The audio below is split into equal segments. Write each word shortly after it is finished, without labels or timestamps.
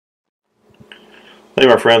Hey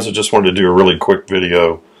my friends, I just wanted to do a really quick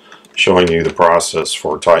video showing you the process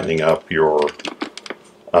for tightening up your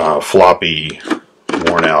floppy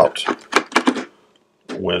worn out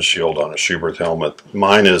windshield on a Schuberth helmet.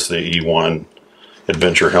 Mine is the E1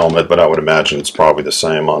 adventure helmet, but I would imagine it's probably the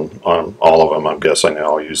same on all of them. I'm guessing they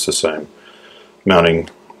all use the same mounting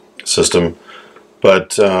system.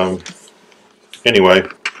 But anyway,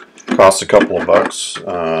 costs a couple of bucks,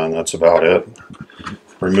 and that's about it.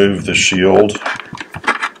 Remove the shield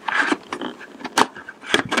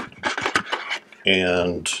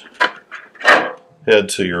and head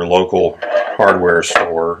to your local hardware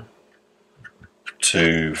store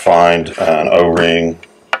to find an O-ring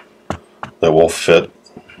that will fit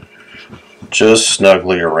just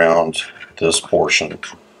snugly around this portion.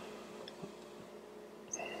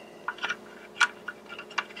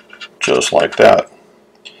 Just like that.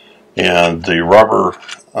 And the rubber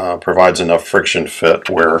provides enough friction fit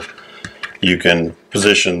where you can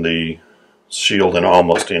position the shield in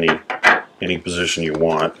almost any position you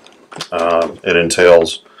want. It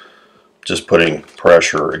entails just putting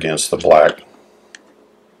pressure against the black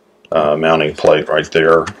mounting plate right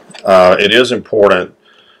there. It is important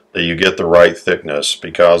that you get the right thickness,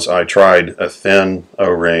 because I tried a thinner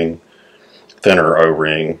O-ring.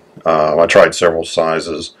 I tried several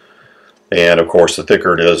sizes, and of course the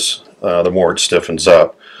thicker it is, the more it stiffens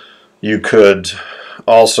up. You could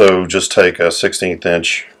also just take a 1/16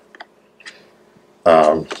 inch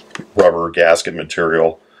rubber gasket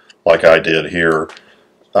material like I did here.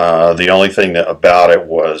 The only thing about it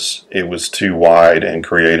was too wide and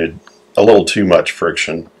created a little too much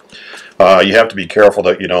friction. You have to be careful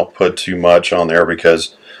that you don't put too much on there,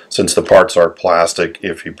 because since the parts are plastic,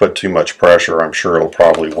 if you put too much pressure, I'm sure it'll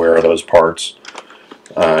probably wear those parts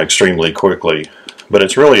extremely quickly. But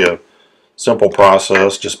it's really a simple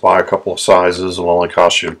process. Just buy a couple of sizes. It'll only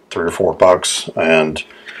cost you $3 or $4, and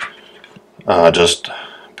just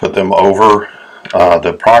put them over. The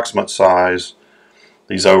approximate size,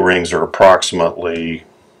 these O-rings are approximately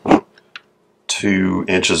 2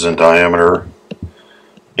 inches in diameter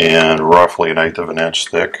and roughly 1/8 of an inch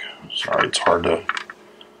thick. Sorry, it's hard to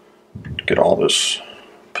get all this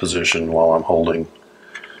positioned while I'm holding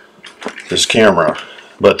this camera.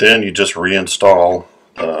 But then you just reinstall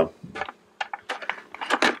the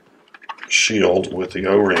shield with the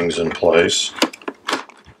O-rings in place.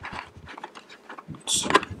 It's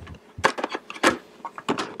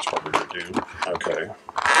harder to do. Okay.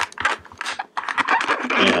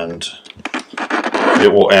 And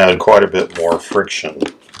it will add quite a bit more friction.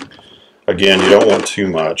 Again, you don't want too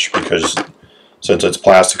much, because since it's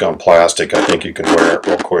plastic on plastic, I think you can wear it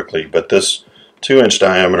real quickly. But this 2-inch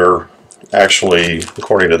diameter, actually,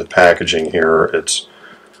 according to the packaging here, it's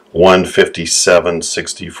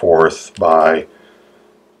 157/64 by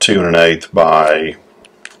 2 1/8 by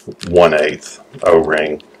 1/8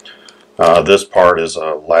 O-ring. This part is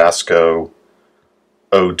a Lasco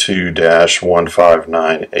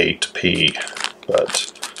 02-1598P,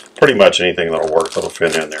 but pretty much anything that'll work that'll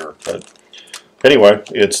fit in there. But anyway,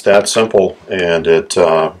 it's that simple, and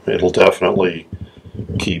it'll definitely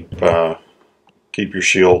keep your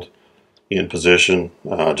shield in position.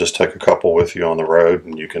 Just take a couple with you on the road,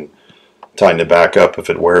 and you can tighten it back up if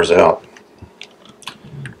it wears out.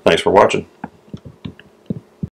 Thanks for watching.